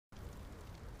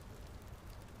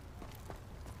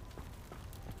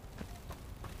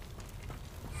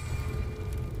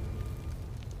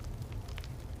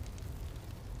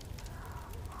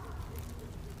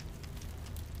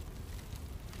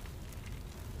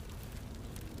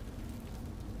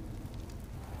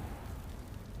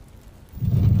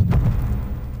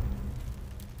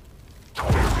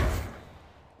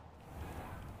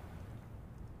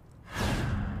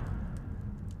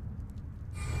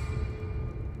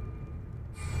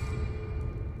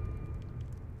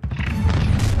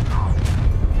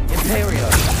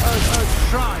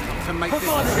try not to make this...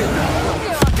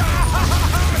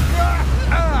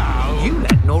 Oh. You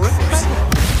let Nora pass.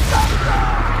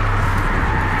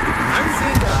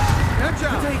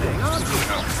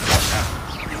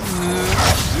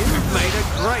 You've made a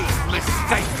great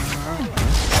mistake.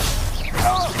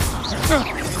 To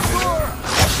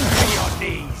your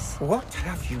knees. What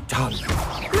have you done?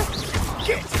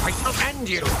 Get, I command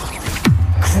you.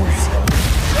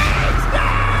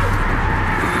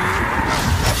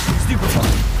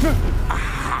 Stupefy.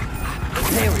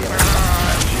 Imperial.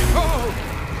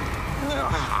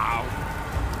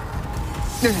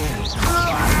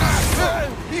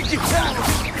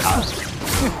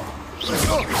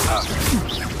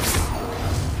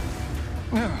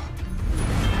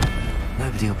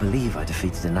 Nobody will believe I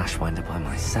defeated an Ashwinder by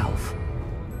myself.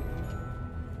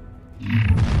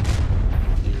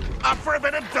 Up for a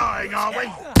bit of dying, are we?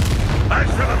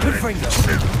 Good finger.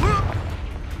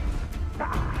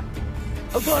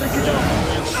 I've got to get up.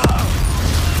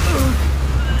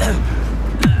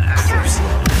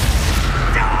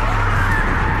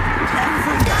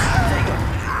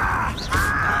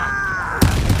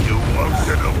 You won't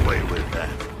get away with that.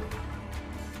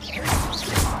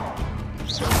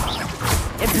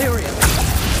 Imperial.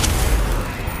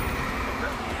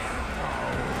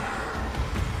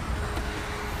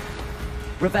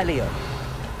 Revelio.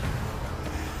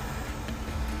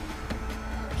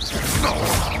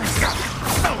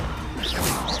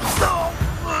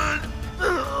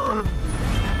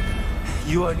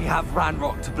 You only have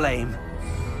Ranrock to blame.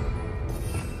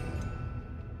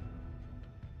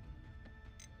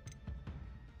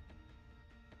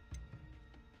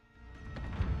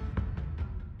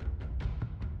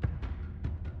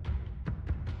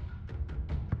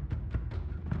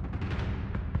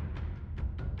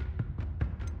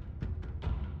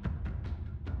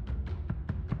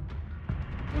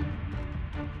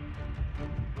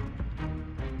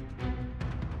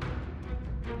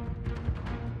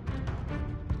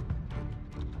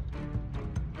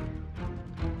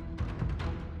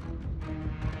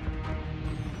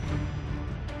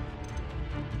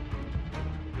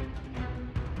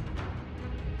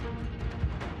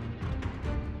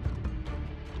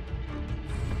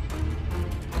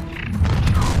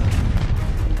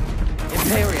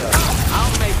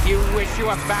 I'll make you wish you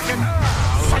were back and...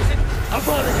 I've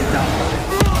got to get up.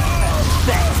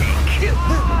 Pathetic. You'll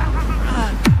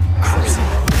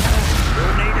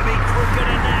need to be quicker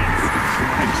than that.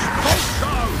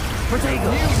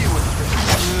 Protego.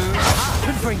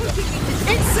 Confringo.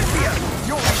 Incipio.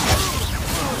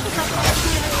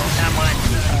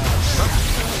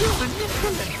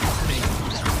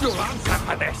 You'll answer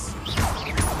for this.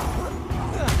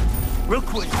 Real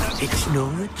quick. It's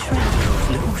Nora Trevorrow's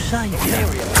little saviour.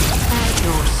 At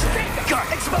your side. God,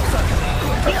 Exposer.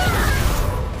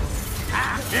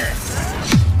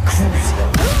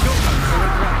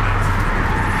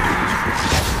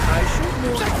 I should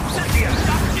know.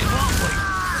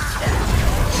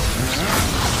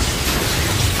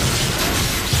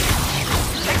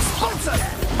 Exposer.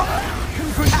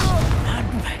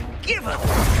 Give up.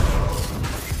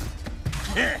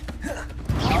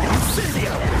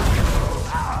 Incendio.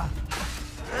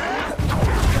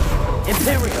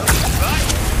 Imperial. Right?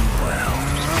 Well.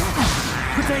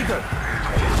 Protego.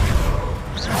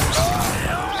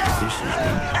 This is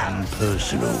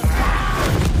impersonal.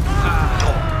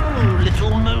 Oh,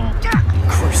 little moon.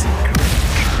 Coursing.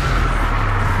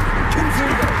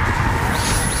 Confringo.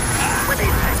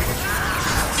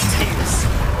 Steers.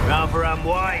 Rather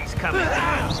unwise coming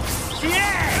down.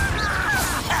 Yeah!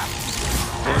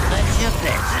 Was that your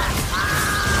bet?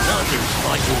 I've been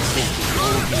fighting since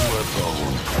before you were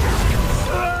born.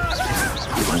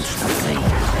 You won't stop me.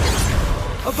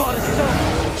 I've got to get up.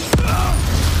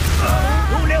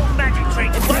 Your little magic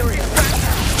trick. Imperial.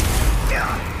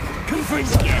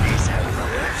 Confringo. Get this over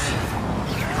with.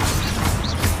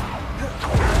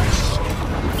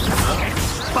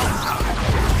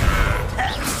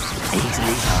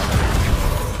 Easily done.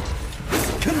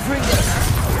 Confringo.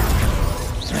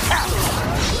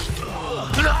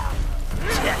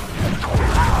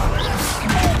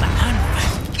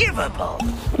 Unforgivable!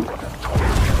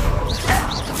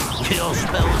 Your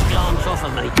spells glance off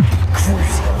of me.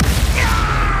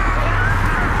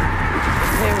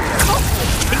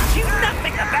 Teach you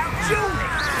nothing about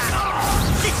dueling!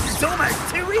 This is almost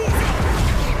too easy!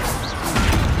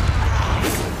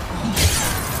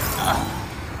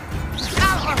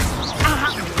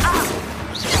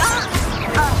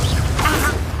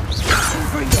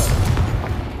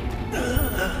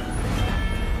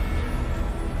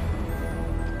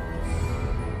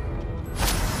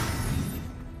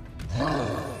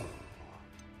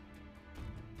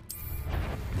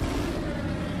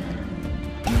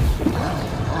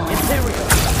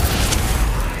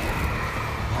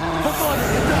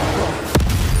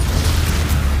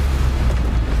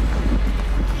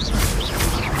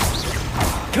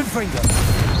 Confringo.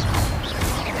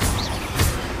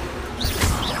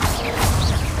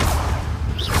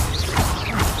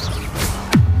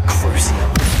 Crucio.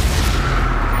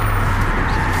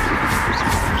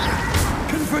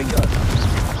 Confringo.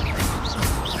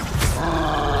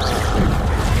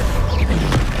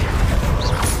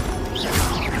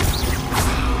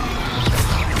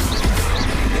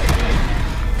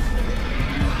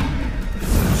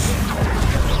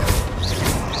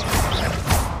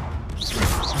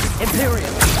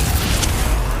 Imperium.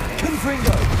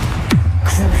 Confringo.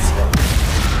 Crucio.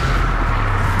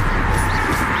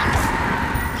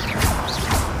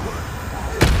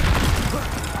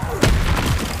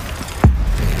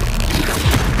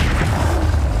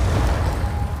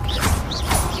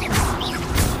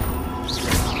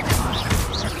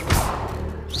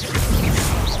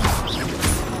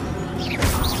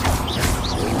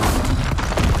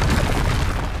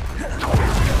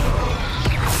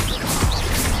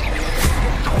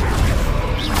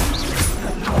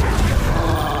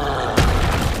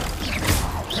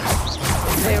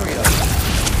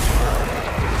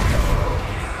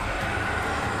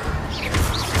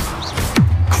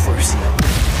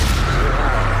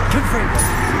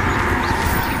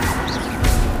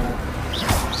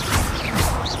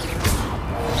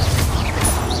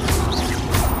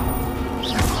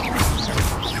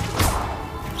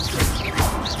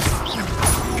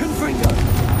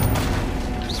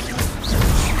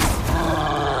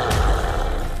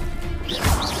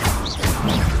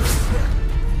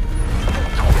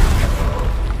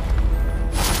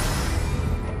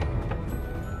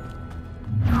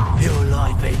 Your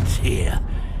life ends here.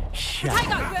 Shut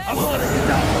up.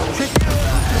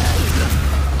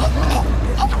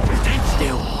 Stand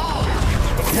still.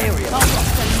 Imperium. Oh,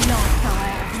 what's the knife I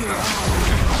have?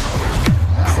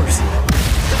 Crucio.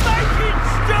 Make it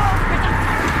stop!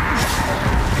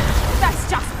 That's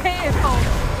just fearful.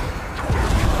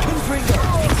 Confringo.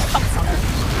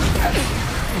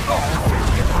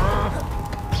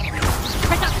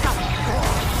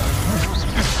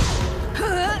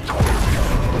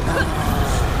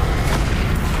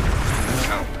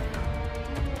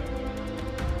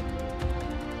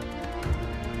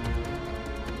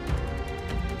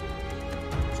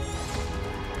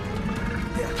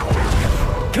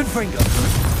 Confringo.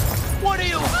 What are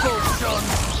your thoughts on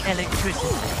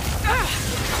electricity?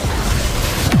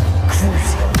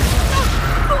 Crucio.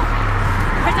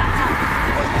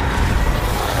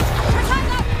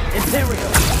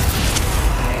 Imperium.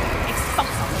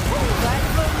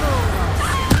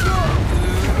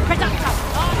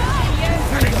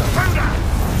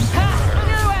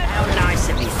 How nice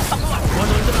of you.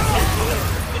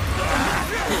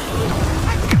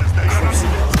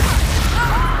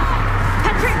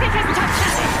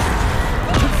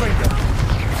 Confringo.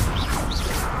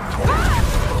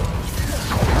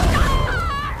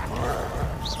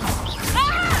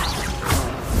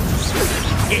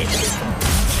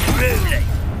 Truly.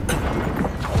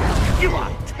 You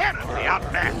are terribly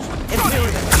outmatched.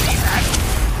 Imperium.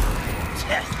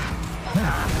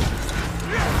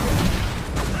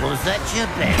 Was that your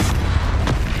best?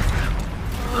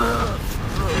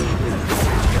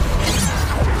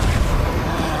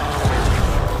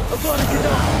 I've got to get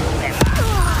up.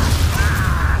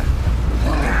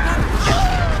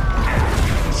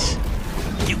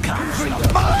 You can't stop.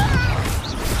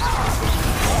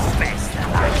 Best the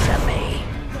likes of me.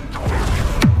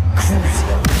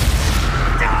 Crucio.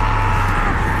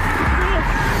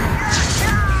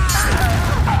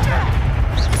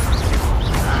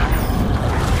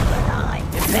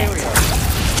 Imperium.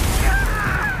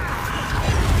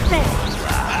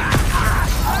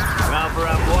 Rather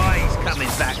unwise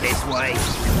coming back this way.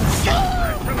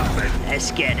 Let's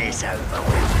get this over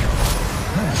with.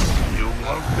 You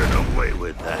won't get away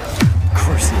with that.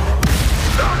 Crucio.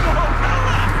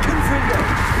 Confringo.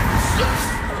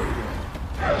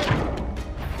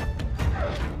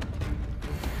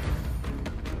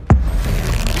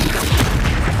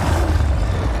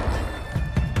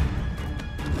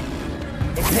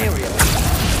 Imperium.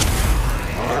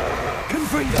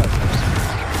 Confringo.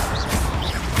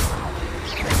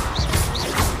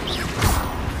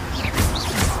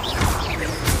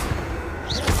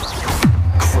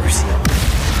 Crucio.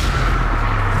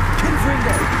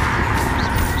 Confringo.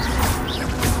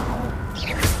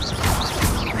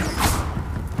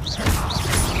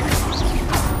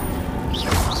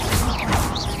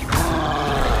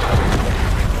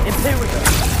 Imperium.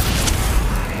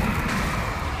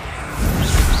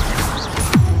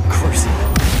 Crucio.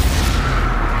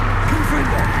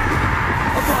 Confringo.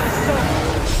 Upon stop.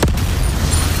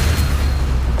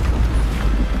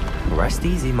 Rest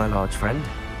easy, my large friend.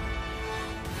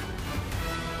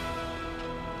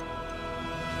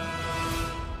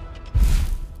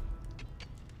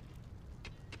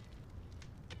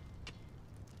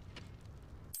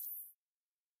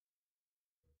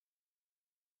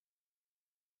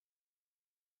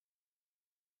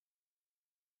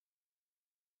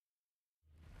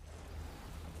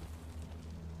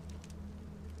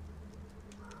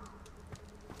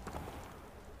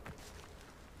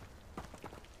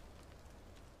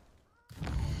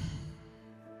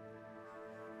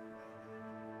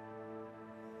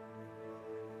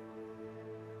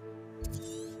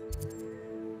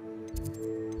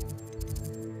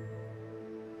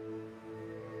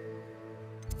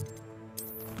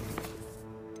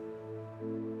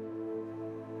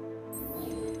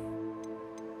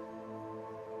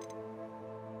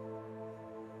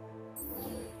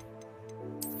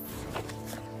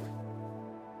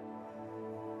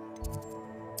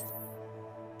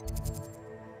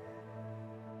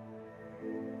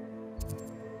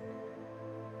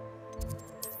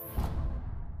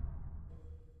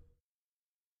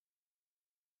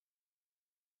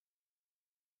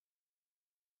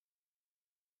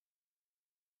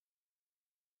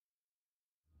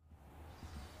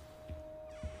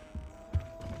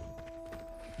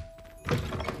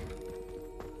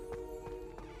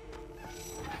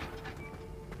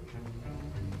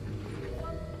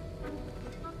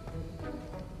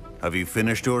 Have you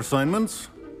finished your assignments?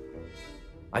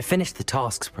 I finished the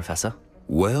tasks, Professor.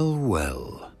 Well,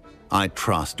 well. I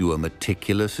trust you are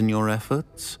meticulous in your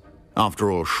efforts.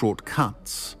 After all,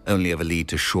 shortcuts only ever lead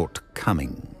to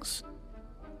shortcomings.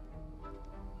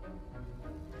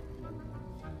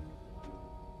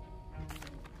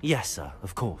 Yes, sir,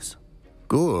 of course.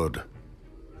 Good.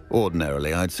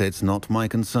 Ordinarily, I'd say it's not my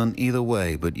concern either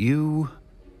way, but you...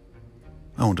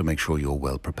 I want to make sure you're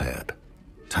well prepared.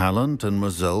 Talent and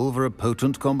resolve are a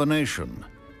potent combination.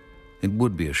 It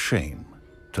would be a shame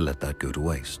to let that go to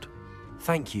waste.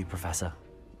 Thank you, Professor.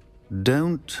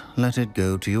 Don't let it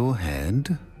go to your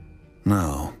head.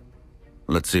 Now,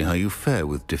 let's see how you fare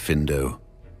with Diffindo.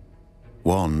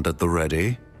 Wand at the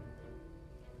ready.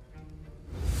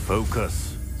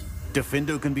 Focus.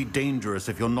 Diffindo can be dangerous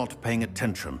if you're not paying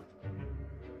attention.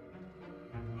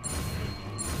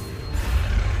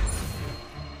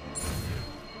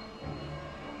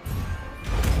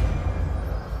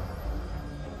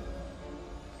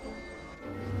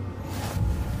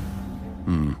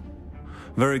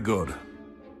 Very good.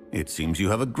 It seems you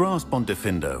have a grasp on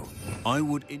Diffindo. I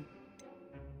would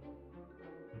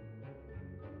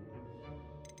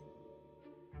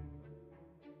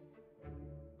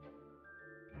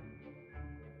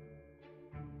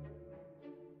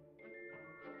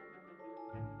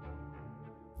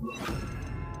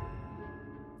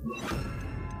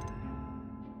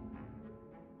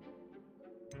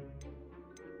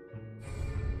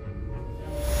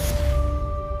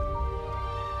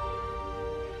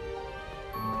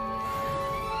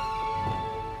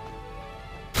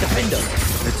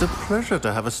It's a pleasure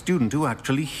to have a student who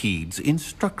actually heeds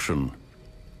instruction.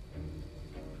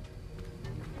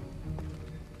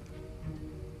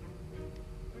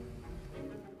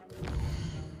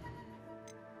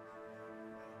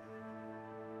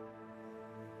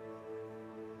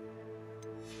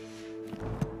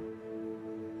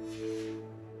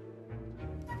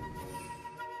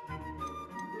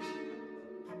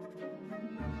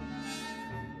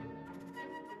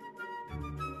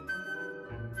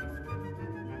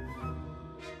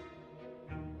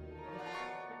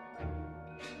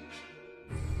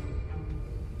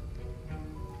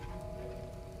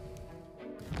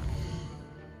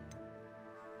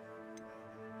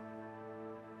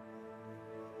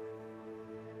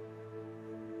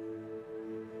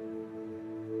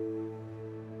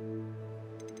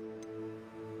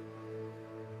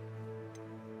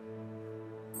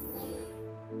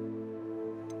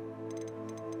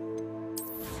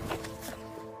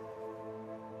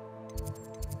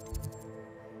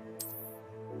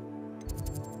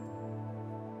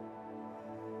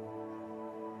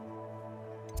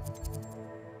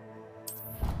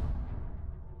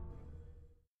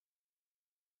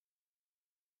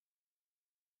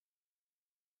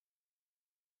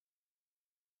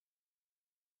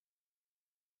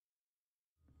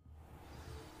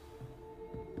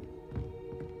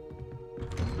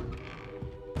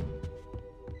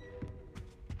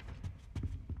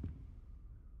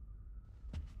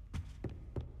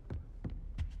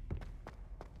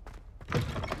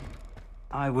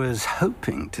 I was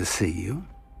hoping to see you.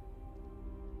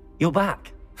 You're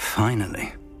back.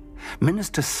 Finally.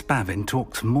 Minister Spavin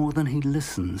talks more than he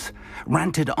listens.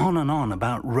 Ranted on and on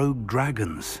about rogue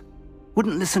dragons.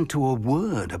 Wouldn't listen to a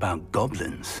word about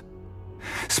goblins.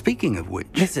 Speaking of which...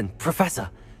 Listen, Professor.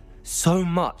 So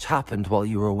much happened while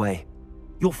you were away.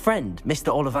 Your friend,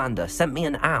 Mr. Ollivander, sent me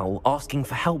an owl asking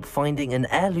for help finding an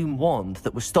heirloom wand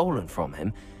that was stolen from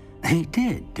him. He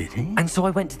did he? And so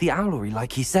I went to the owlery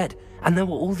like he said, and there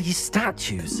were all these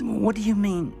statues. What do you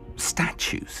mean,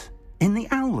 statues? In the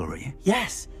owlery?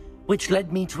 Yes, which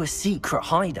led me to a secret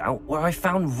hideout where I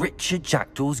found Richard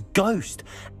Jackdaw's ghost.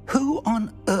 Who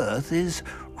on earth is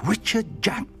Richard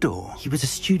Jackdaw? He was a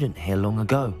student here long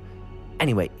ago.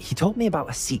 Anyway, he told me about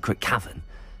a secret cavern.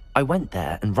 I went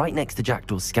there, and right next to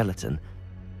Jackdaw's skeleton,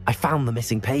 I found the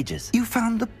missing pages. You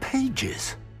found the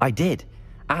pages? I did.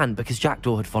 And because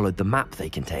Jackdaw had followed the map they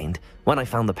contained, when I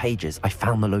found the pages, I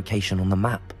found the location on the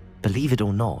map. Believe it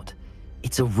or not,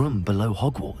 it's a room below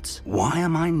Hogwarts. Why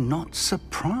am I not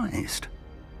surprised?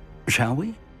 Shall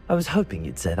we? I was hoping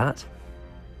you'd say that.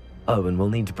 Oh, and we'll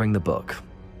need to bring the book.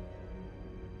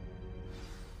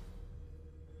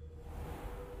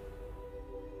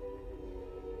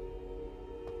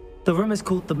 The room is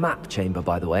called the Map Chamber,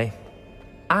 by the way.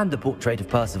 And a portrait of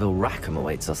Percival Rackham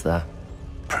awaits us there.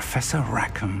 Professor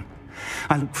Rackham.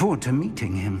 I look forward to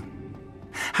meeting him.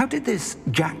 How did this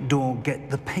Jackdaw get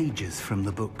the pages from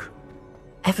the book?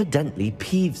 Evidently,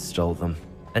 Peeves stole them,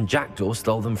 and Jackdaw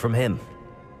stole them from him.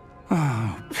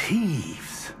 Oh,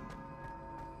 Peeves.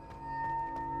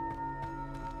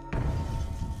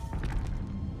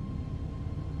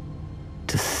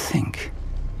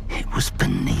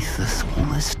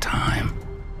 this time.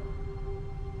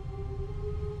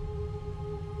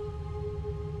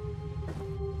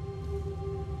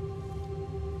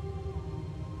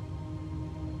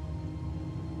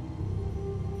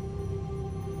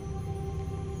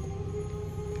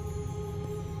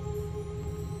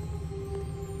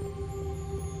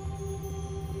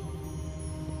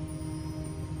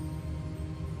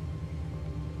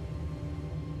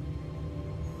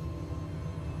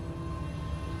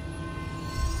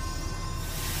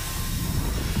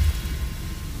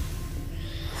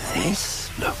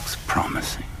 This looks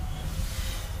promising.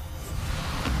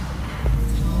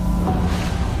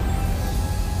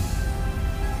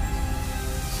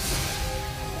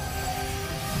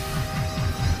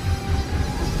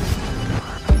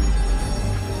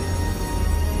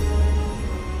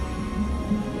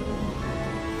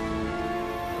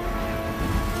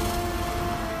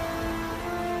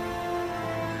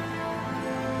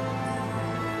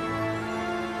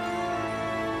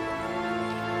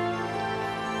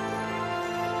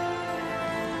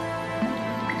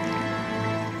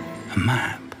 A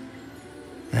map.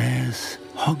 There's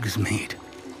Hogsmeade.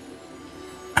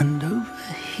 And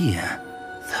over here,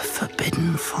 the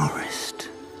Forbidden Forest.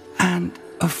 And,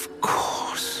 of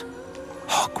course,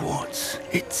 Hogwarts.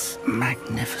 It's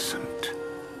magnificent.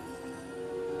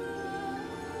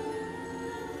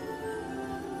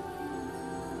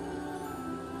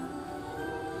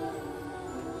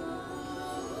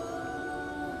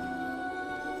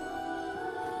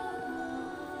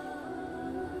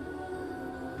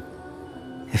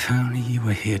 If only you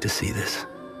were here to see this.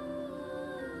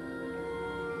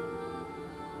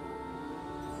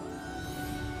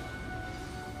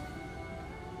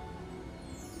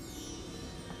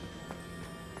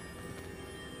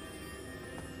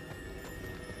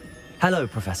 Hello,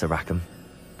 Professor Rackham.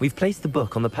 We've placed the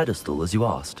book on the pedestal as you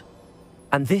asked.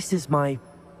 And this is my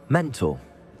mentor,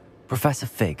 Professor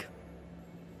Fig.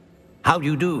 How do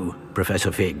you do,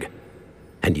 Professor Fig?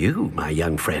 And you, my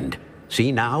young friend,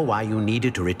 see now why you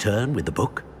needed to return with the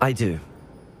book? I do.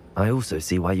 I also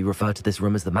see why you refer to this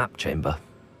room as the map chamber.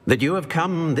 That you have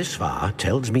come this far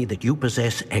tells me that you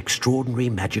possess extraordinary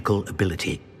magical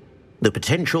ability, the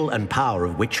potential and power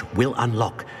of which will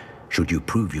unlock should you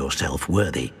prove yourself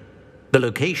worthy. The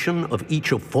location of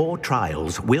each of 4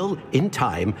 trials will, in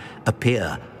time,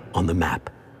 appear on the map.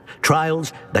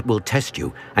 Trials that will test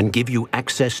you and give you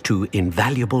access to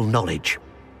invaluable knowledge.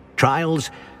 Trials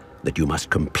that you must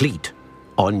complete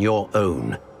on your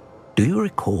own. Do you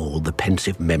recall the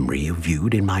pensive memory you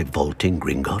viewed in my vault in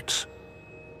Gringotts?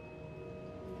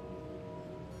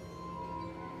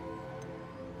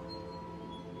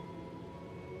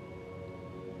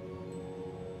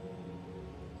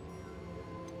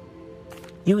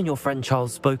 You and your friend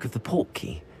Charles spoke of the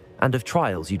portkey, and of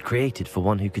trials you'd created for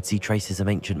one who could see traces of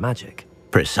ancient magic.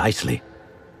 Precisely.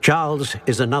 Charles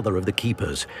is another of the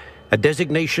Keepers, a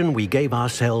designation we gave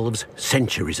ourselves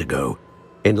centuries ago,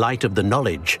 in light of the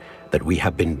knowledge that we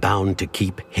have been bound to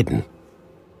keep hidden.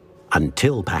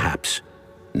 Until, perhaps,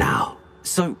 now.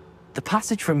 So, the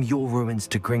passage from your ruins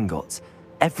to Gringotts,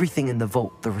 everything in the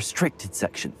vault, the restricted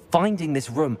section, finding this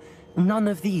room, none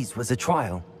of these was a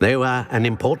trial. They were an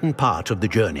important part of the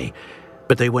journey,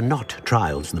 but they were not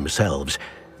trials themselves.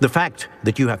 The fact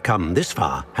that you have come this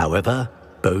far, however,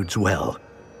 bodes well.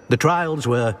 The trials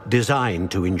were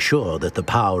designed to ensure that the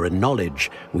power and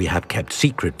knowledge we have kept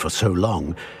secret for so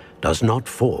long does not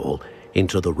fall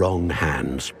into the wrong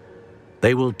hands.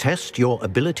 They will test your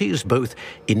abilities, both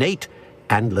innate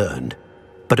and learned.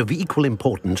 But of equal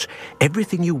importance,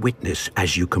 everything you witness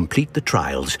as you complete the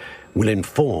trials will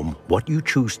inform what you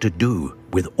choose to do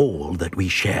with all that we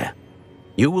share.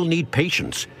 You will need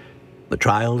patience. The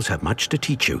trials have much to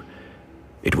teach you.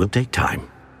 It will take time.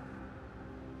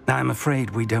 I'm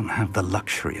afraid we don't have the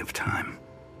luxury of time.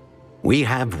 We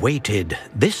have waited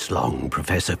this long,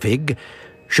 Professor Fig.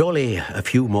 Surely a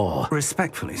few more.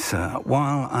 Respectfully, sir,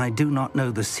 while I do not know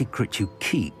the secret you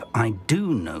keep, I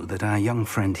do know that our young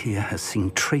friend here has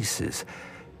seen traces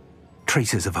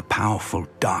of a powerful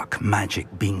dark magic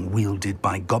being wielded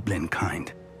by goblin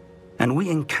kind. And we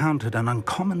encountered an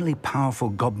uncommonly powerful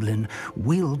goblin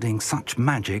wielding such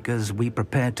magic as we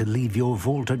prepared to leave your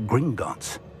vault at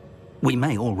Gringotts. We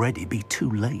may already be too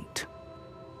late.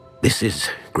 This is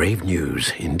grave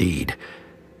news indeed.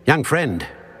 Young friend,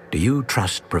 do you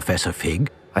trust Professor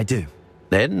Fig? I do.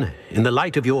 Then, in the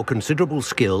light of your considerable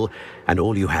skill and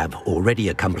all you have already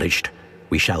accomplished,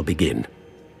 we shall begin.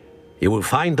 You will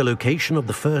find the location of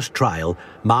the first trial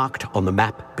marked on the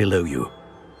map below you.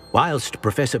 Whilst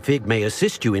Professor Fig may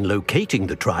assist you in locating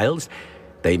the trials,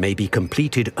 they may be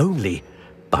completed only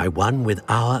by one with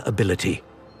our ability.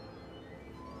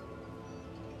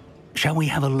 Shall we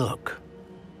have a look?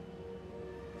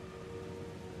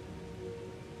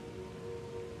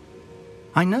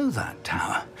 I know that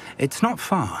tower. It's not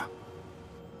far.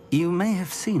 You may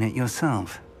have seen it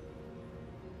yourself.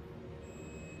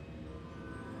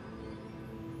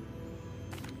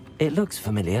 It looks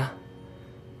familiar.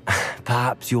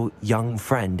 Perhaps your young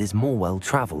friend is more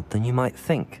well-traveled than you might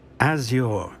think. As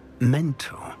your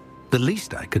mentor, the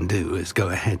least I can do is go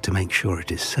ahead to make sure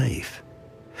it is safe.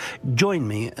 Join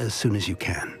me as soon as you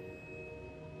can.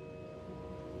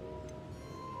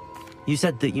 You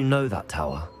said that you know that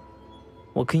tower.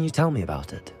 What can you tell me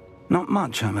about it? Not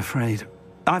much, I'm afraid.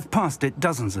 I've passed it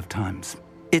dozens of times.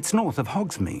 It's north of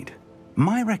Hogsmeade.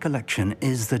 My recollection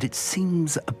is that it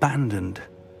seems abandoned.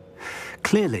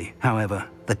 Clearly, however,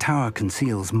 the tower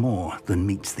conceals more than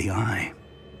meets the eye.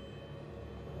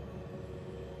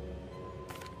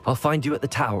 I'll find you at the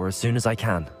tower as soon as I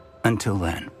can. Until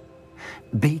then,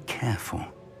 be careful,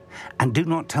 and do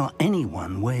not tell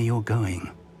anyone where you're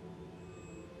going.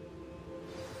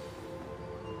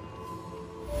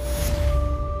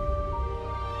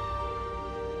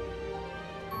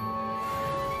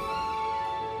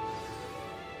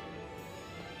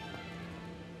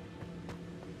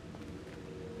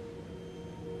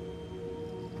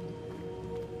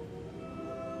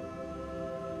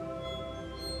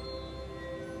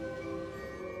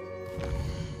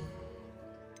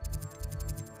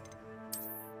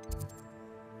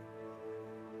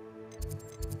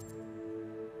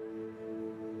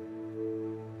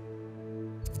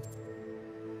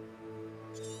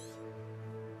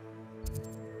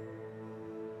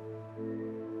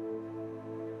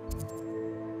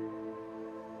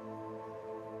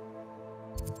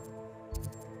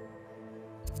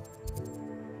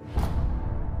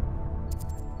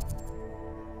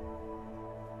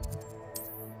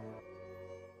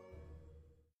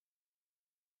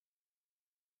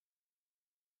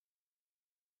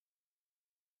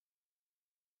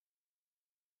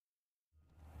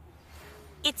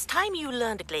 It's time you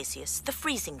learned, Glacius, the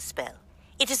freezing spell.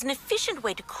 It is an efficient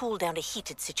way to cool down a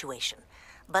heated situation.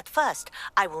 But first,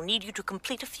 I will need you to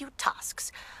complete a few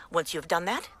tasks. Once you have done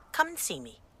that, come and see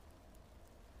me.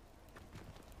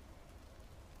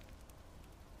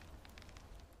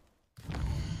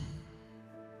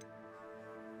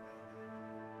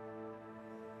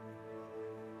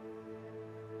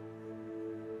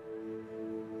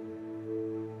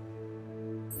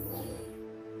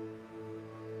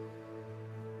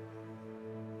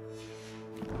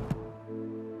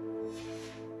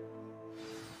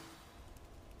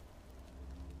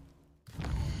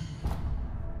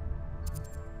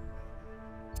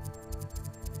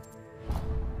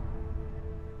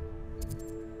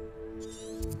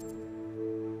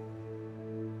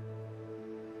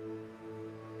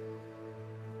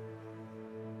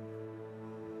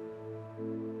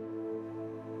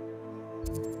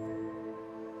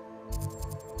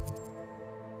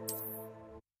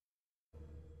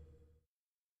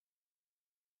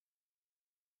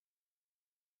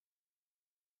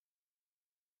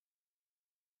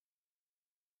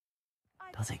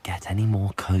 Does it get any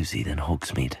more cozy than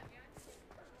Hogsmeade?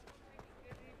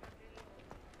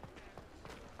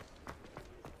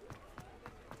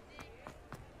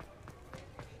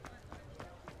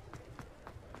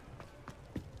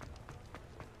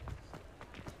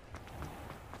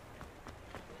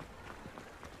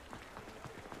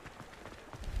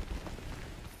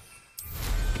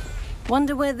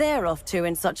 Wonder where they're off to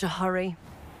in such a hurry.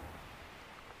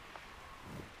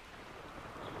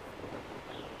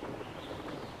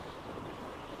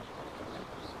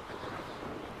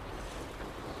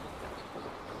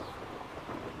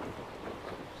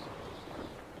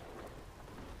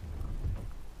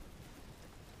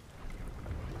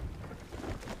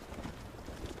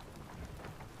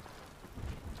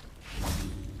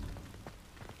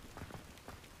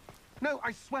 No,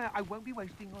 I swear I won't be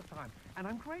wasting your time, and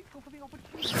I'm grateful for the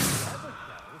opportunity to ever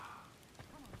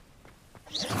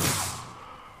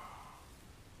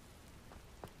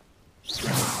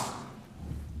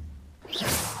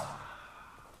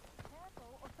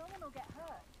Careful, or someone will get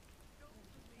hurt.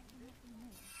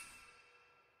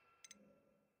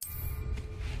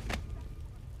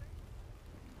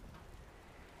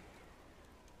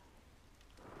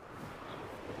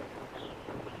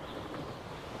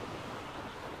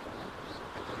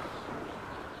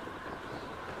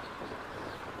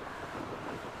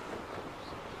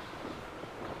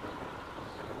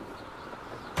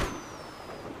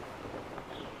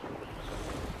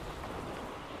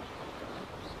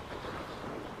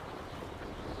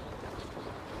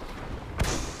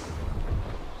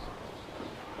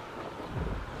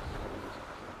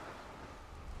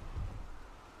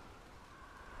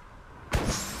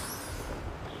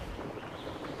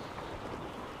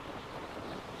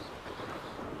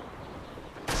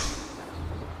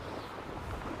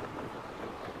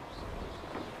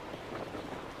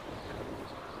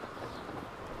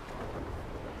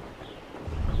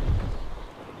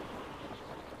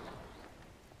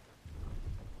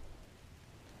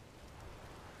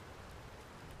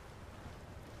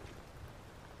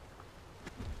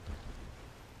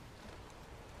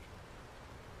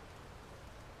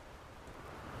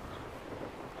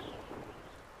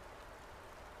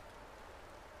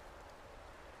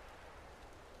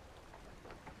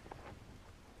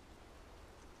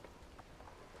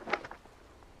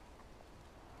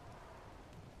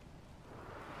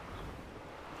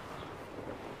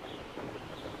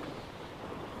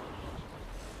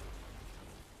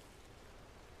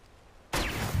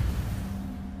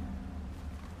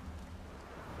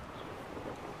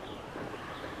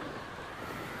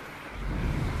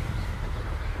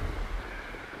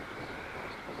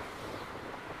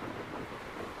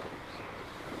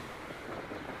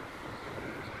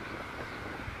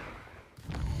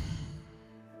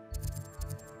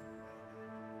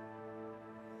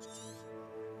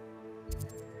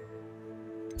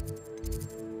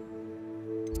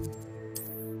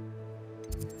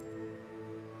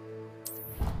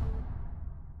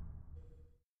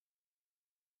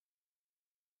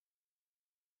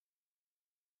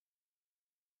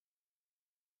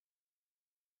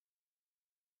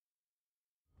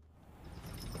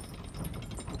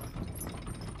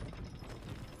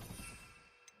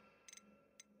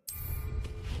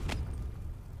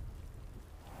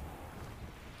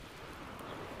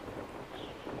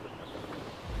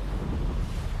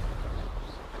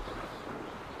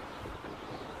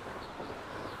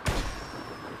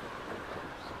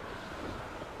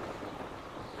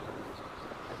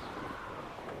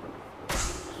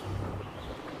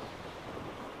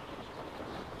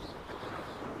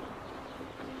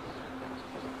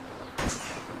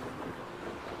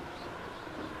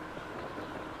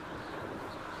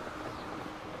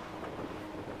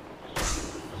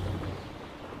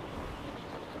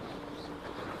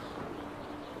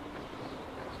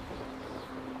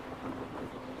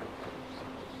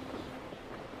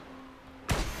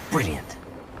 Brilliant.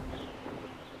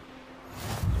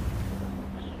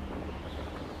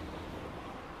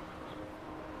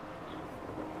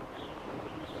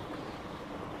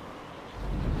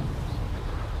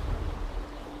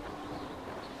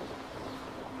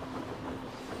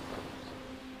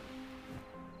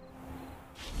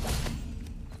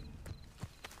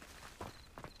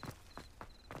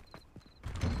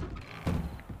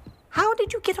 How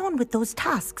did you get on with those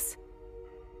tasks?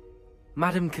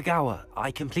 Madam Kagawa,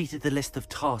 I completed the list of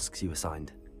tasks you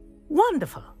assigned.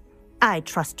 Wonderful. I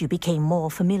trust you became more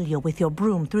familiar with your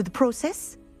broom through the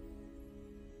process?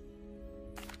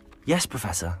 Yes,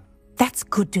 Professor. That's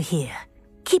good to hear.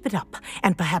 Keep it up,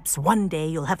 and perhaps one day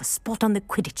you'll have a spot on the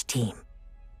Quidditch team.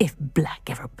 If Black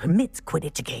ever permits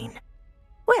Quidditch again.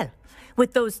 Well,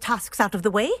 with those tasks out of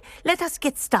the way, let us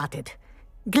get started.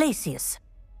 Glacius.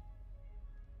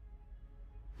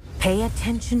 Pay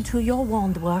attention to your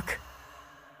wand work.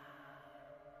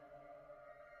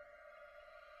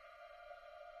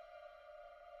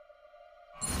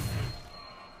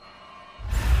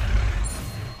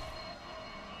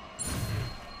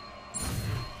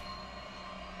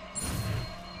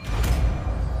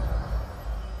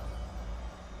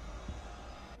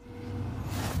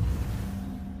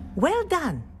 Well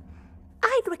done.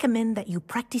 I'd recommend that you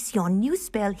practice your new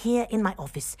spell here in my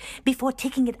office before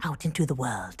taking it out into the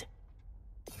world.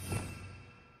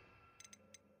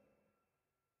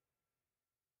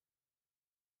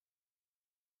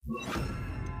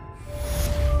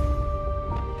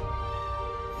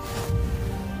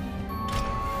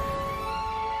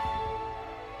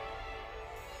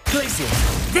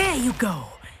 Glacius! There you go.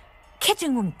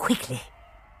 Catching on quickly.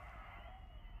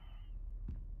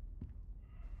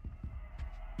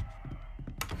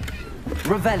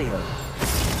 Revelio.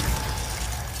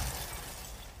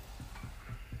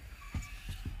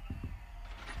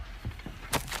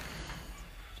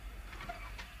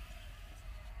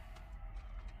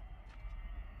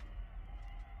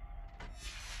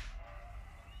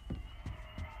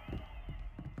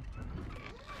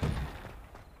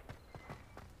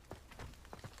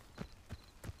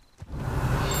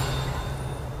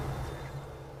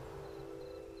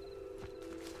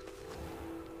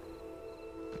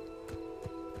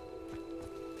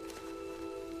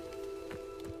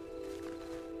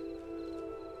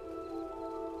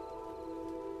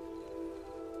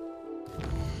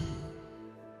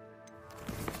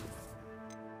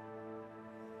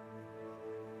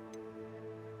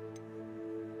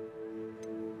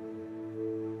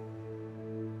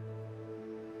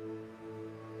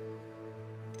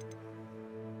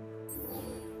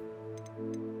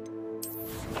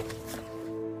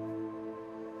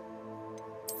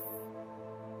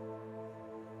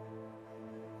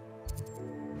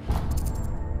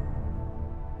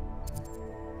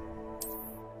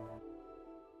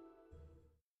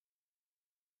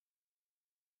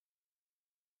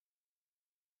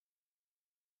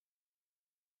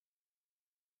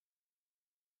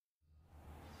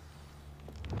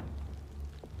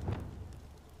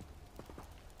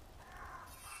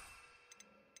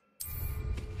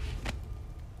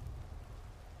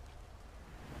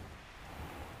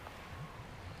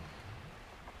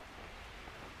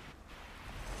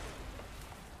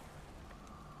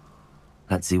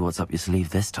 Let's see what's up your sleeve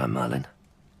this time, Merlin.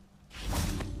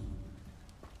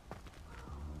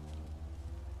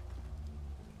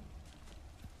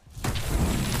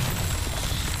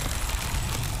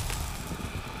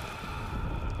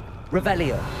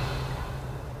 Revelio.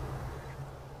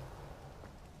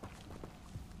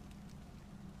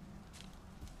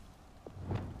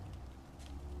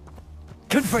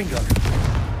 Confringo.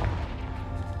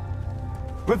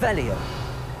 Revelio.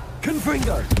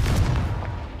 Confringo!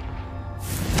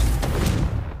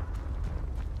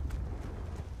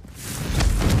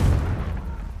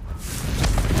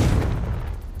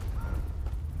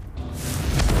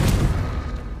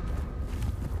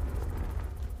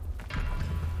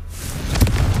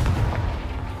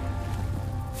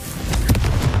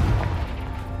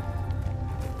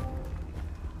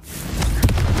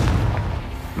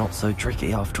 Not so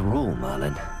tricky after all,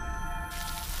 Merlin.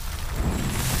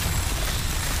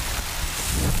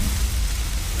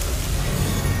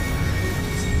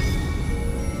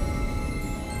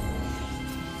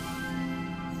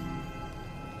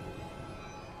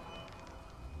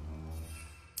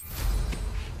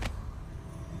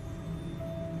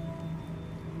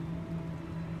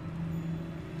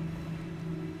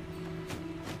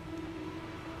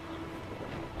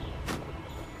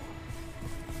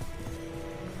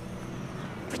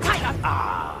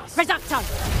 Reducto!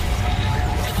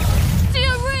 Do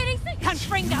you really think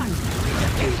Confringo?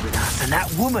 With us and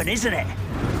that woman, isn't it?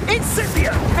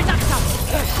 Incendio! Reducto!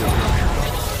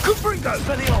 Confringo!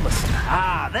 Beliomus!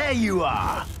 Ah, there you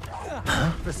are!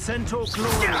 The Centaur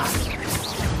Glory!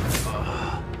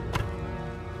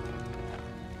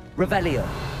 Revelio.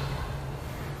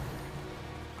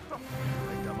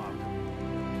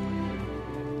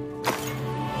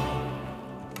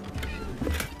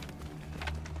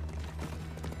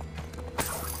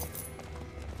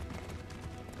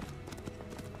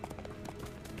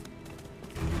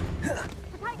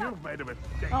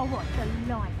 Oh, what the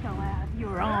light go out of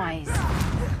your eyes.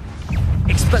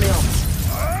 Expelliarmus.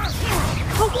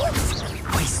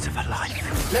 Hogwarts! Waste of a life.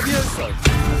 Levioso.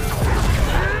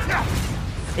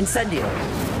 Incendio.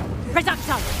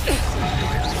 Reducto!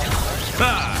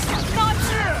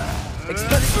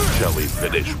 Expelliarmus. Shall we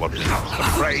finish what we are?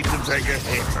 Afraid to take a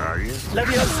hit, are you?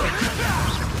 Levioso.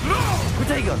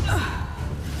 Protego.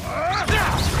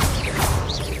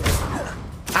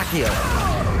 Accio.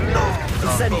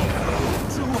 Incendio.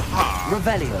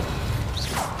 Revelio.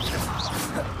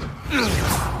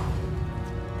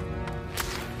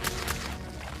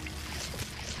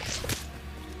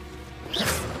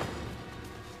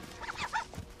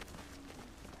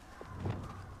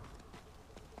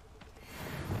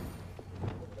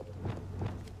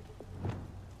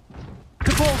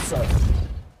 Cabalso.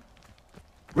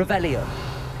 Revelio.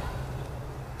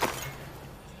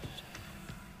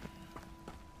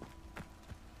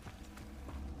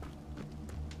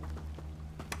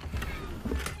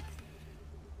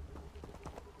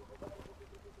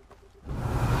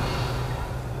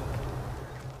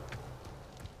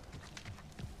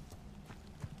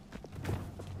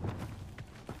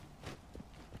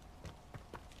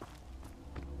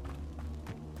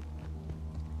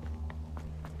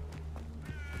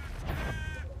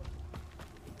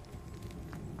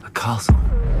 Castle.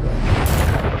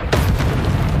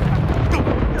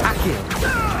 Accio.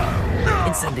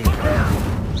 Incendio.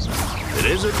 It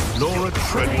isn't Laura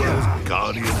Treadwell's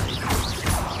guardian.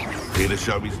 Here to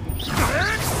show me.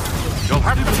 You'll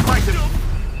have to fight it.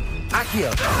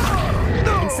 Accio.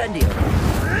 Incendio.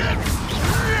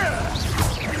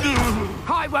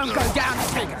 I won't go down a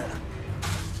figure.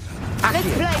 Accio.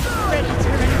 Let's play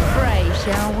Predator and Prey,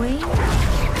 shall we?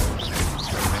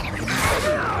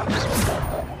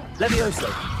 Levioso.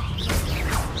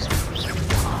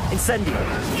 Incendio.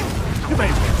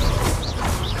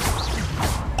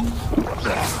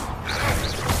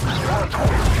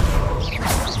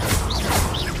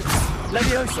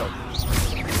 Levioso.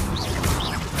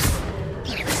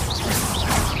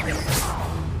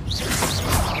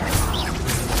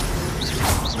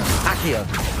 Accio.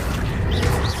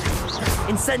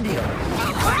 Incendio.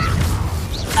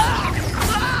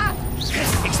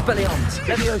 Expelliarmus.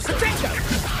 Levioso.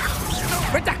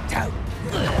 Reducto!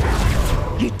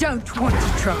 You don't want to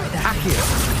try that. Accio.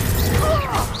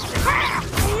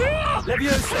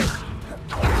 Levioso.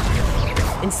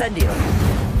 Incendio.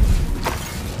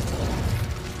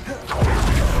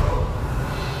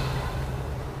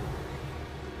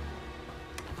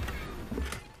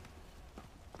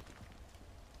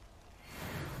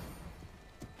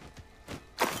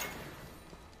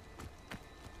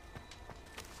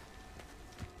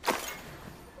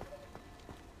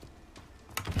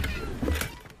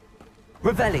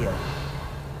 Revelio.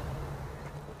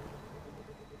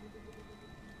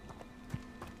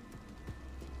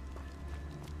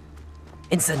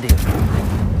 Incendio.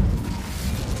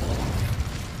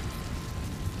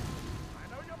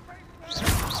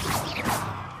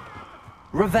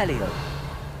 Revelio.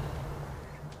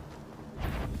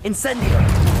 Incendio.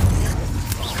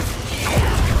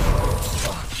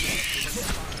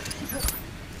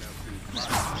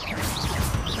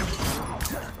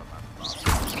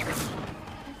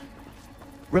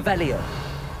 Revelio.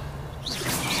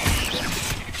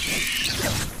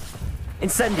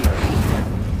 Incendio.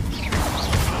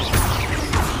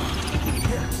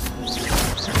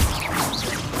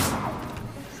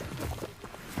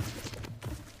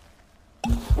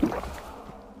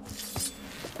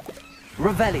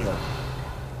 Revelio.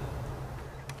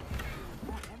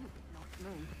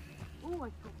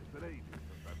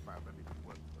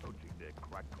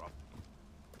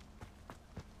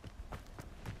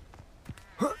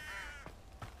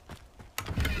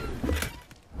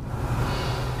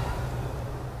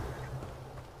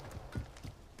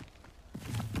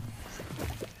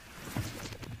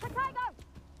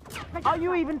 Are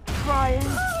you even trying?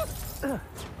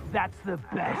 That's the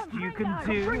best you can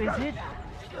do, is it?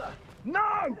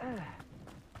 No!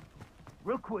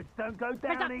 Rookwoods don't go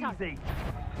down easy.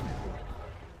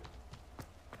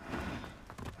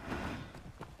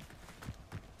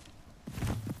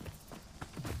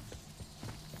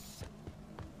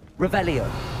 Revelio.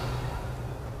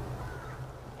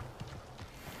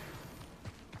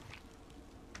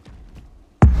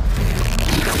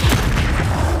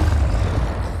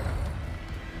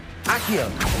 Accio.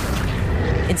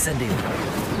 Incendio.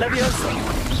 Levioso.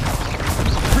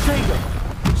 Protego.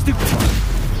 Stupefy.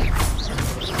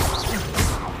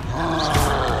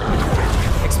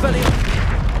 Expellium.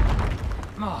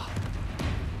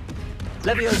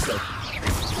 Levioso.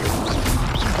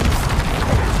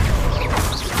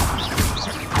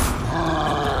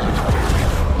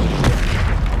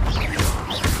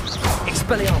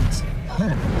 Expelliarmus.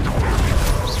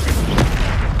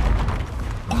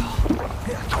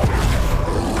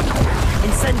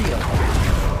 Incendio.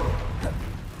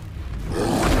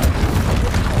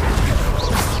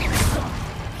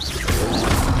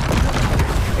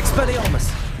 Expelliarmus.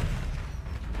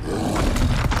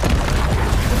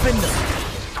 Defender.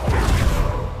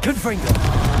 Confringo.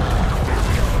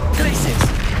 Glacius.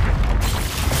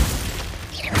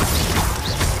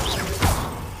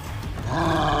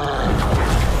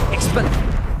 Expelliarmus.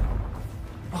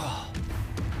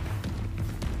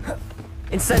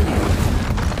 Incendio.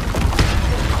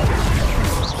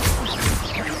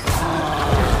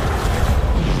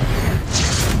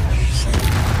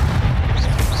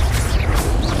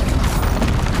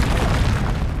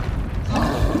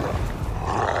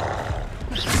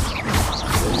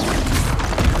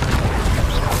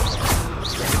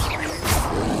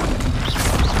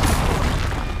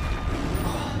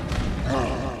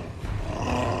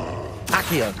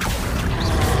 Accio.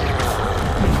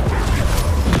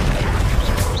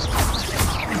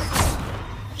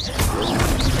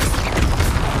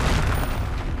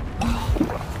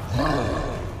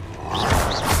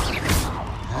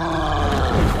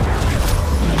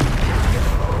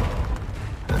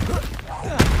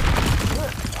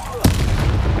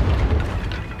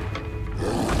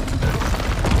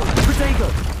 Protego.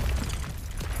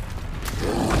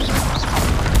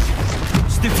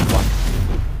 Stupid one.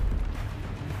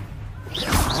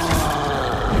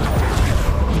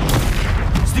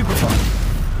 Stupefy.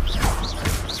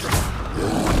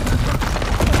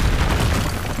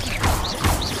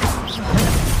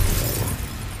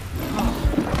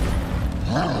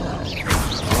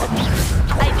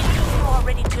 I believe you are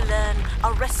ready to learn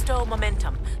Arresto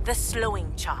Momentum, the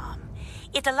slowing charm.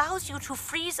 It allows you to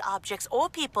freeze objects or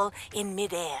people in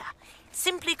midair.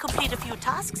 Simply complete a few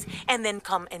tasks and then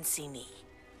come and see me.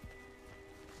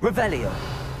 Revelio.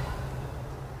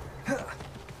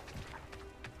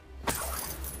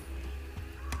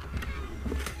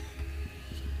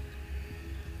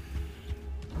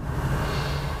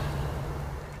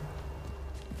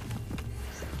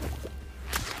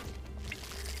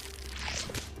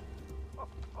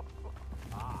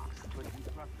 But you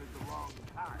trusted the wrong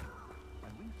time.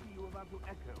 And we see you about to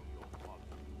echo your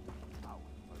policy. How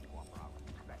much more for our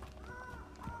respect?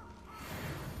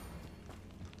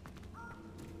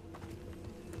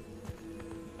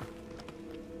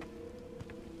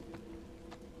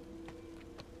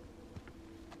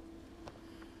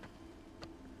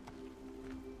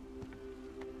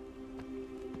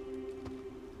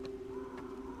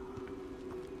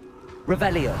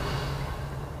 Revelio.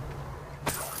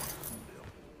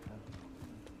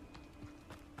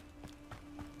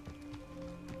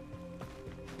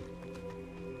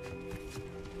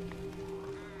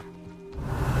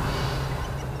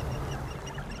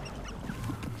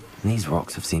 These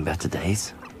rocks have seen better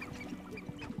days.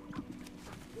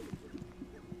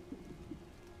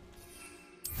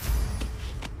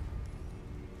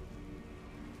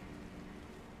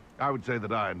 I would say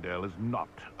that Irondale is not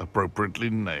appropriately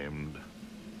named.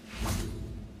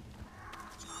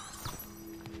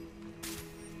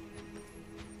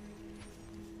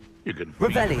 You can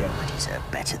Revelio. I deserve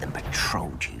better than patrol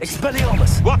duty.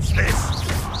 Expelliarmus. What's this?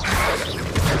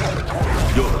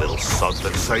 You're the little sod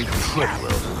that saved Treadwell.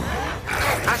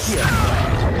 Accio.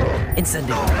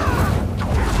 Incendio.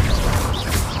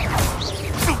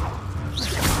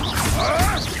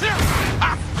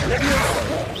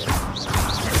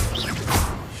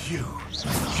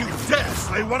 You dare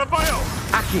slay one of my own!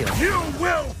 Accio. You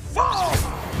will fall!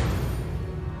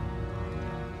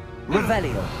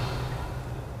 Revelio.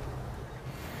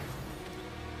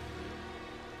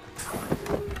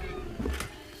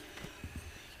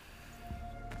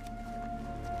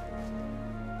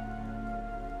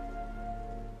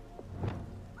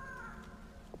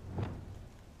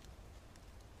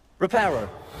 Reparo.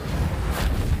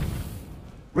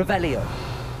 Revelio.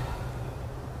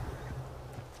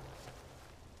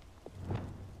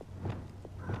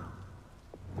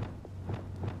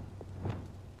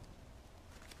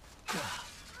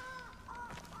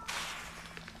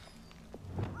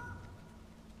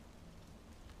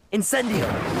 Incendio.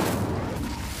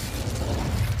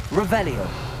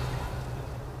 Revelio.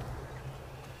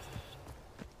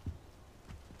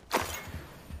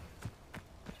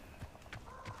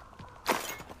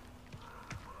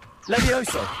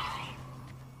 Levioso.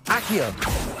 Accio.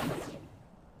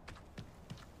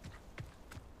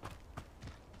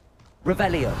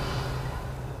 Revelio.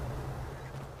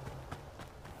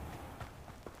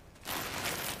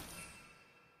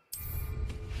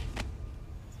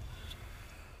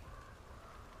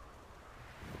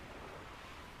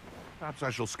 Perhaps I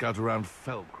shall scout around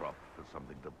Fellcrop for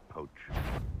something to poach.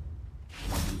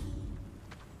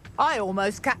 I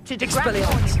almost captured a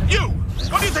Expelliarmus. grand. You!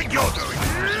 What do you think you're doing?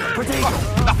 Protego.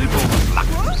 Nothing more than luck.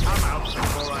 I'm out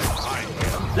before I find you.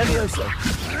 Levioso.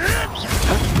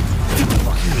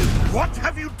 What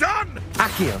have you done?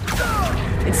 Accio.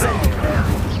 Incendio.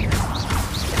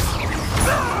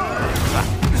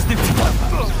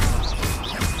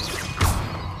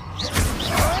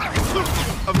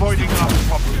 Avoiding our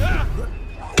problem.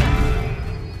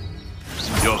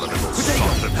 You're the little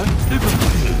sod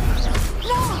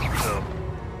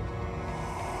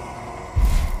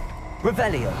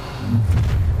Revelio.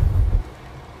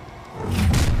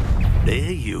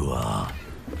 There you are.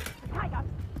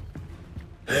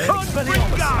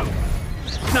 Expelliarmus.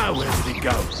 Now where did it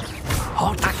go?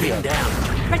 Hot Accio. down.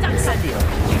 Incendio.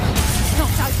 Not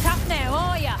so tough now,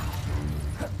 are ya?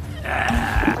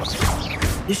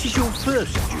 This is your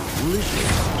first duel, isn't it?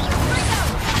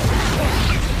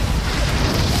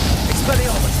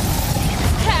 Expelliarmus.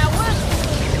 Coward!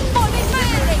 Folly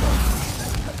Mary!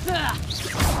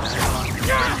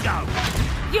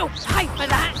 You'll pay for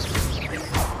that!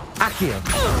 Accio.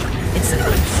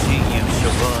 Incendio. See you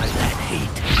survive that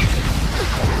heat.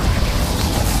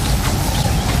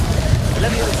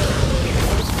 Levioso.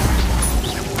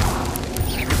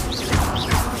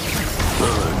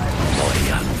 Burn, my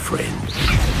young friend.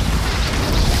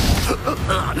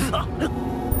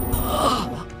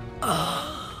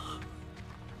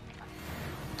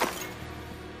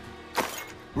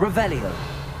 Revelio.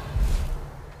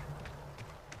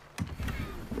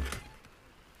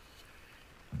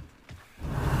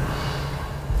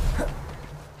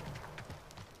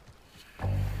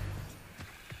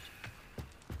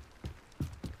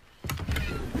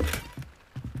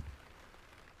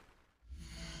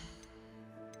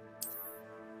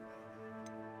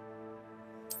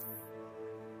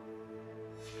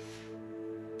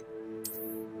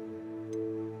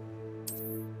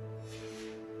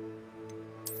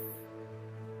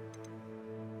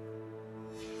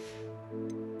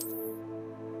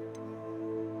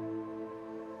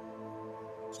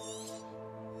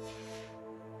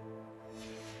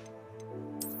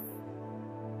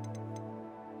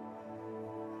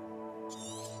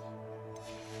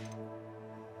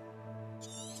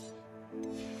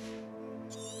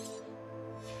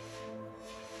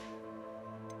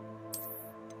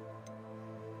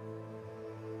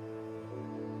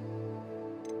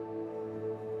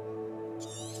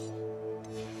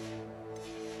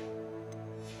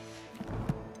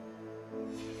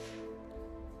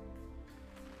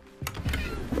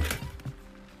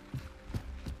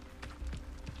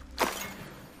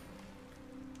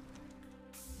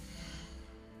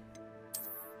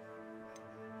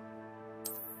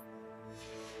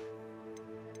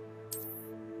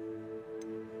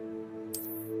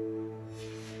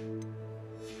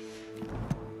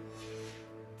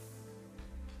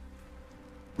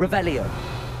 Revelio.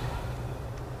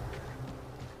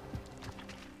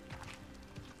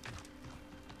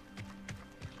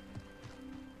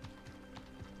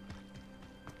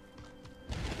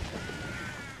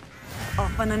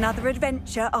 Off on another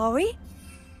adventure, are we?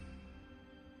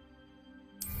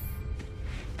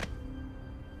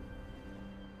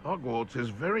 Hogwarts is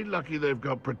very lucky they've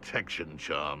got protection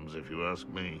charms, if you ask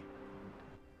me.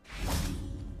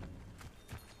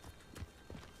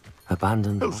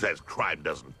 Abandoned. Who says crime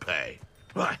doesn't pay?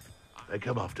 Right, they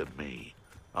come after me.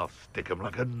 I'll stick 'em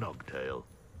like a nogtail.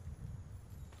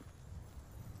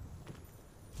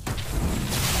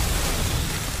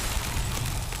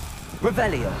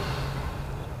 Revelio.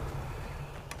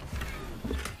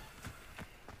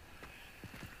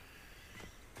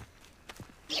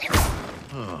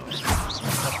 Oh,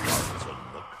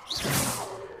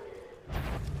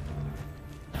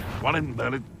 one in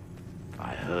Berlin.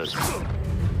 I heard.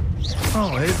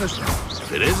 Oh, here's a...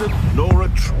 If it isn't Nora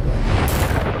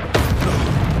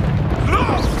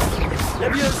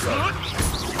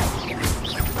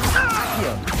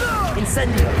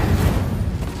Incendio.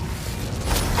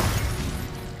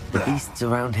 The beasts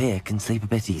around here can sleep a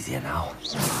bit easier now.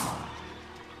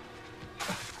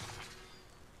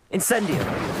 Incendio.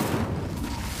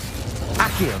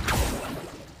 Accio.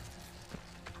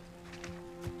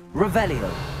 Revelio.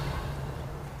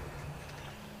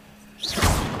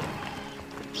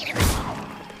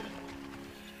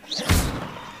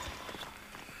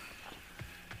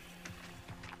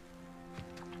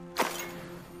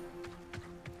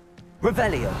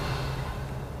 Revelio.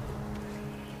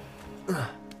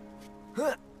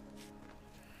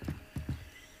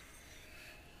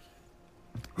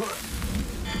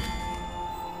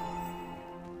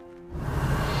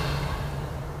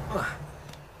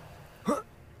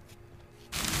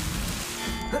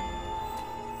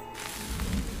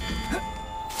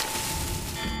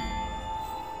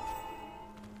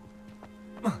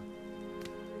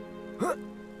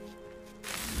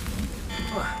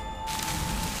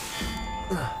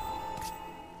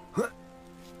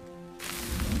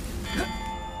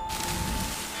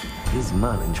 These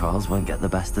Merlin trials won't get the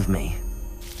best of me.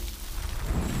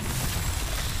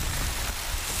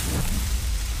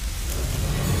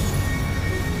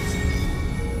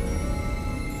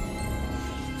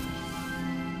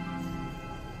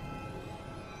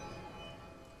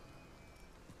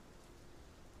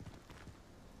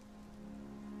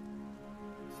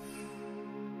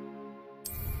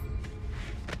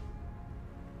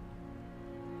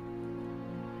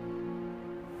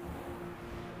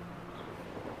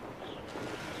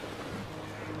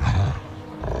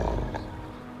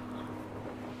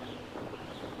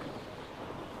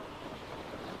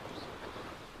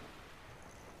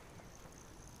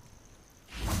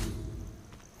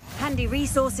 Handy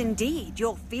resource indeed,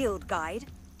 your field guide.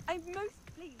 I'm most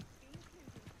pleased to be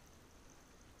included.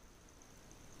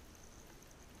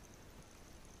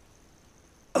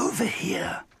 Over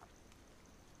here.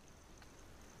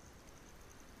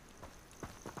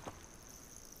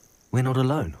 We're not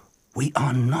alone. We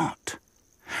are not.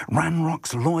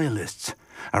 Ranrock's loyalists.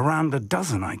 Around a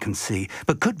dozen I can see,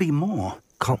 but could be more.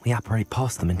 Can't we apparate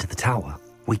past them into the tower?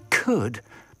 We could,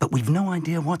 but we've no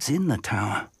idea what's in the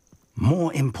tower.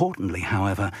 More importantly,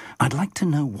 however, I'd like to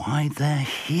know why they're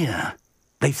here.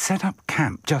 They've set up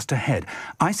camp just ahead.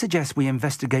 I suggest we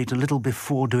investigate a little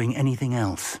before doing anything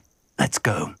else. Let's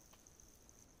go.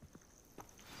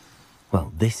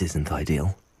 Well, this isn't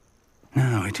ideal.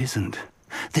 No, it isn't.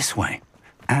 This way.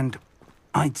 And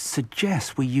I'd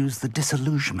suggest we use the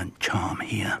disillusionment charm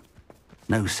here.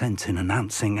 No sense in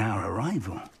announcing our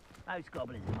arrival. Most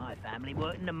goblins in my family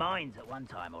worked in the mines at one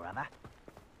time or other.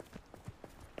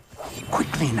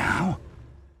 Quickly now.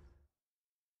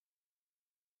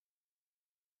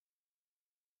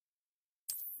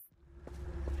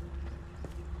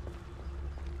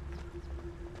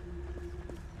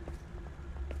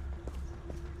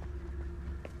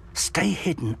 Stay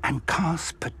hidden and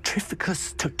cast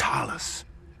Petrificus Totalis.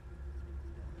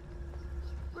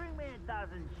 Bring me a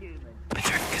dozen humans.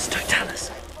 Petrificus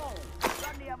Totalis.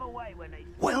 Run the other way when they...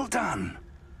 Well done.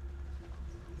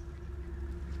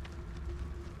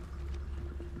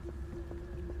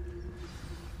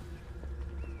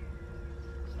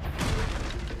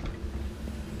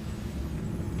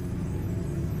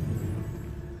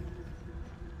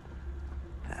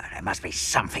 There must be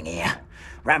something here.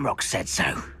 Ranrock said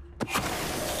so.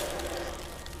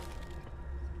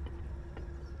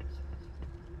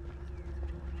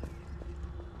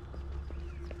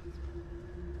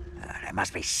 There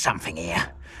must be something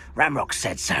here. Ranrock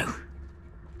said so.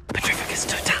 Petrificus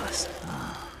Totalis.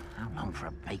 Oh, how long for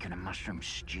a bacon and mushroom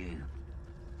stew?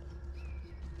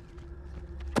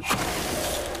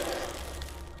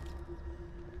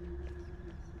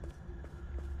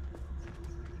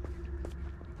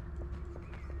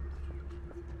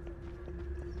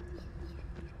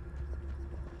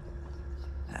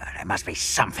 There must be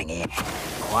something here.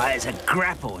 Quiet as a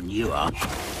grapple, and you are.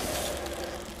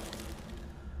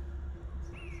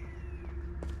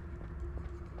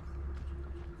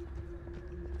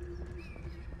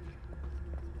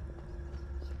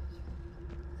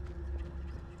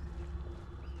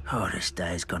 Oh, this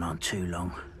day's gone on too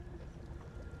long.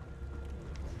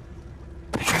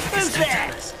 Who's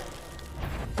there?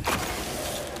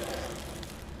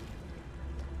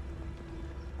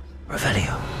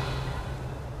 Revelio.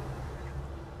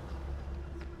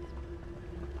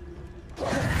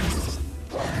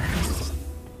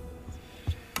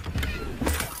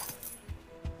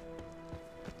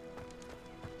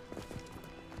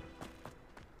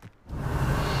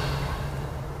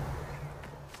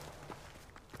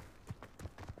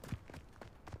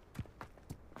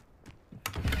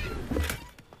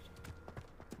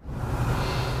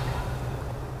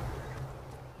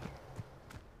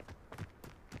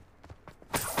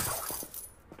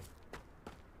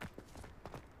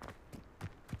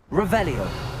 Revelio.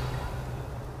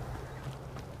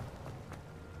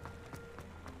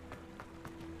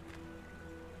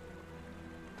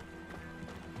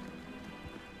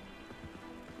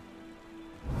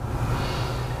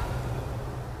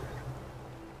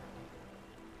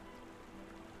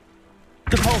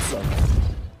 Depulso.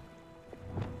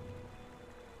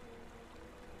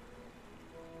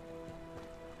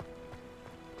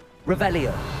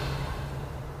 Revelio.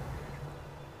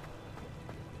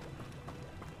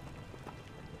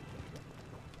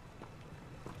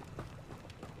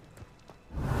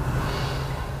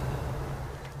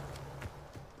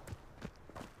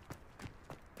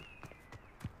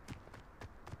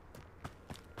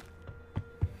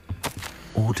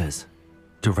 Orders.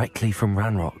 Directly from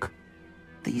Ranrock.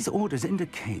 These orders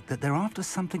indicate that they're after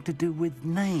something to do with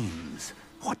names.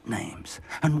 What names?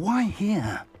 And why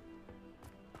here?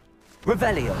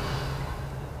 Revelio.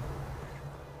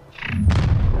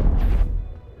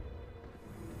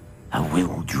 I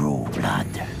will draw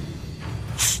blood.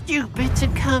 Stupid to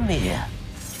come here.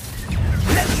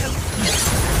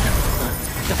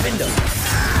 Defendo.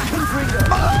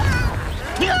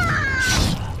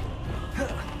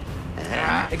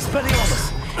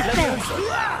 Expelliarmus! Leviosa!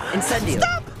 Incendio!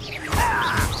 Stop!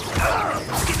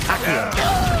 Accio!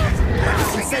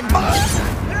 Incendio!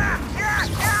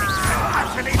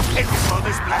 Actually, it's for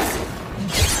this place.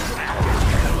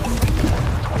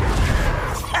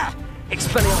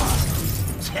 Expelliarmus!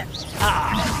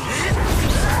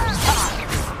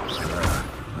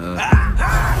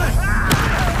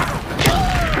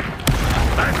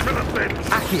 Back to the bench.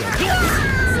 Accio!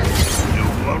 You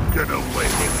won't get away.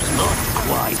 Not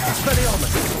quite.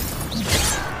 Expelliarmus!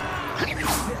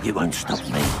 You won't stop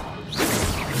me.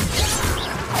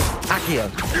 Accio!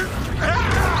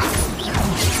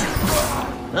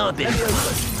 I've been...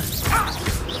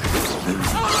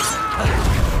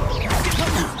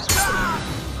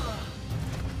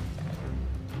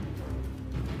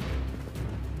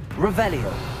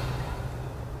 Revelio.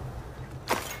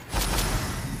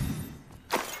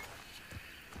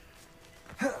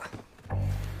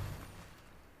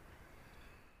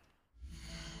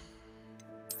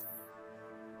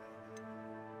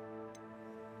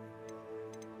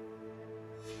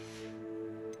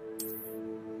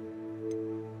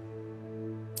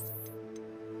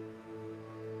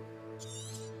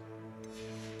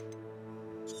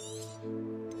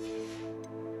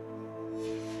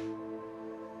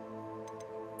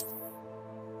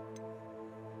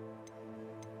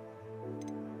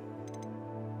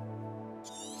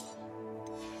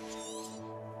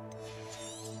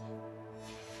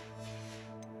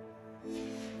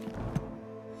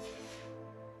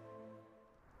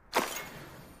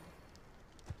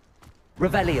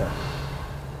 Revelio.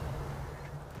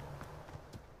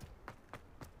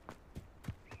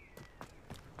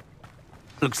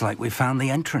 Looks like we found the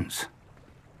entrance.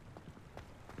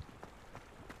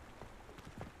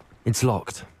 It's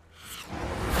locked.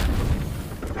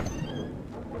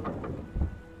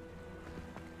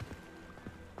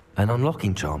 An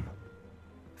unlocking charm.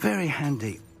 Very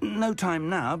handy. No time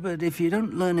now, but if you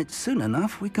don't learn it soon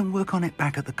enough, we can work on it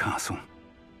back at the castle.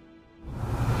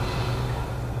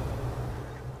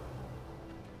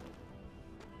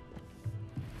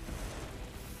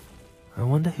 I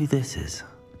wonder who this is.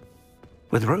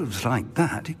 With robes like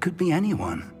that, it could be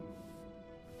anyone.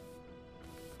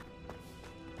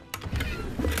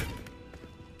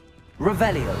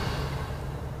 Revelio.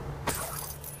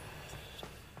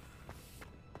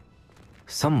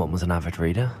 Someone was an avid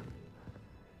reader.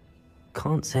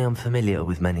 Can't say I'm familiar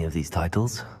with many of these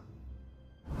titles.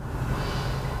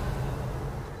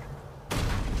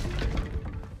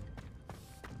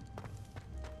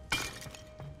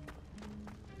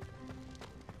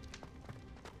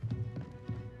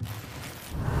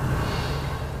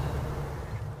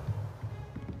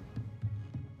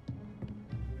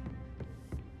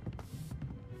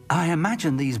 I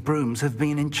imagine these brooms have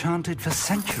been enchanted for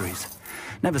centuries.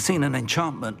 Never seen an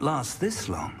enchantment last this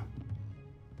long.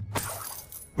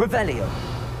 Revelio.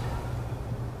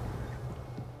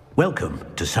 Welcome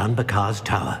to San Bakar's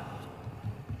Tower.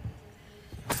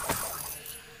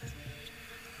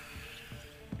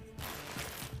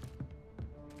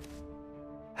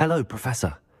 Hello,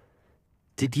 Professor.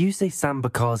 Did you say Sam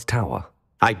Bakar's tower?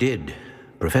 I did.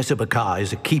 Professor Bakar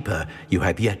is a keeper you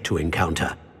have yet to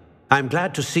encounter. I'm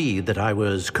glad to see that I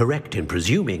was correct in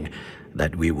presuming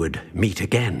that we would meet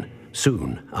again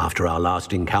soon after our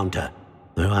last encounter.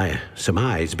 Though I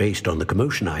surmise, based on the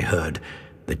commotion I heard,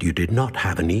 that you did not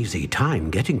have an easy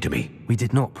time getting to me. We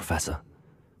did not, Professor.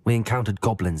 We encountered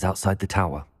goblins outside the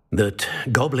tower. That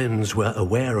goblins were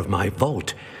aware of my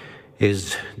vault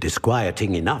is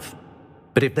disquieting enough.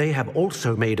 But if they have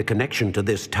also made a connection to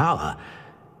this tower,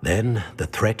 then the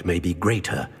threat may be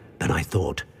greater than I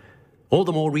thought. All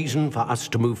the more reason for us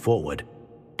to move forward.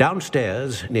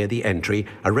 Downstairs, near the entry,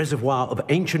 a reservoir of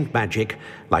ancient magic,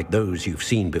 like those you've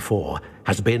seen before,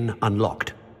 has been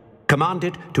unlocked. Command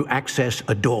it to access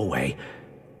a doorway.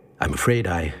 I'm afraid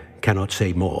I cannot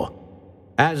say more.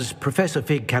 As Professor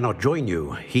Fig cannot join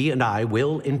you, he and I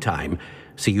will, in time,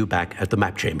 see you back at the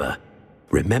map chamber.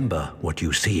 Remember what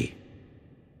you see.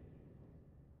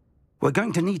 We're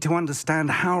going to need to understand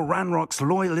how Ranrock's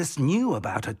loyalists knew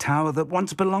about a tower that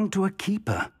once belonged to a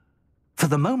keeper. For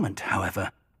the moment,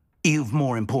 however, you've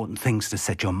more important things to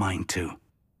set your mind to.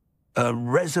 A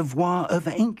reservoir of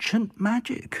ancient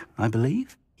magic, I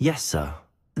believe? Yes, sir.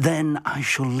 Then I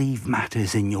shall leave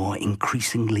matters in your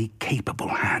increasingly capable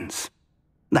hands.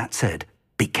 That said,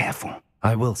 be careful.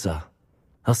 I will, sir.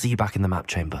 I'll see you back in the map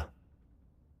chamber.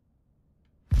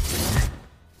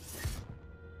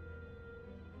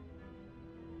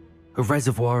 A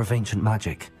reservoir of ancient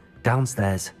magic,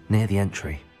 downstairs, near the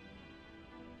entry.